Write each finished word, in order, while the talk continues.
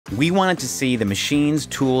We wanted to see the machines,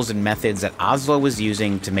 tools, and methods that Oslo was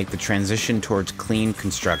using to make the transition towards clean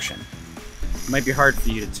construction. It might be hard for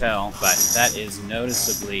you to tell, but that is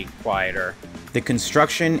noticeably quieter. The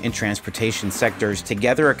construction and transportation sectors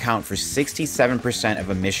together account for 67% of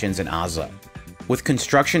emissions in Oslo. With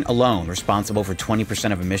construction alone responsible for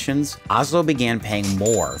 20% of emissions, Oslo began paying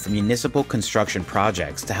more for municipal construction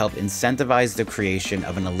projects to help incentivize the creation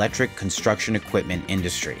of an electric construction equipment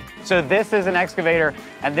industry. So this is an excavator,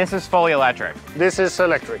 and this is fully electric. This is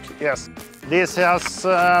electric, yes. This has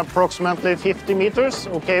approximately 50 meters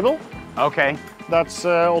of cable. Okay. That's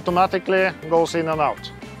automatically goes in and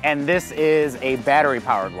out. And this is a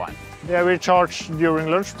battery-powered one. They are recharged during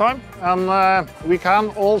lunchtime, and we can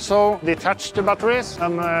also detach the batteries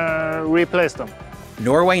and replace them.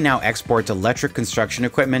 Norway now exports electric construction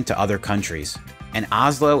equipment to other countries, and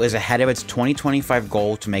Oslo is ahead of its 2025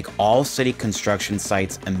 goal to make all city construction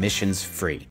sites emissions-free.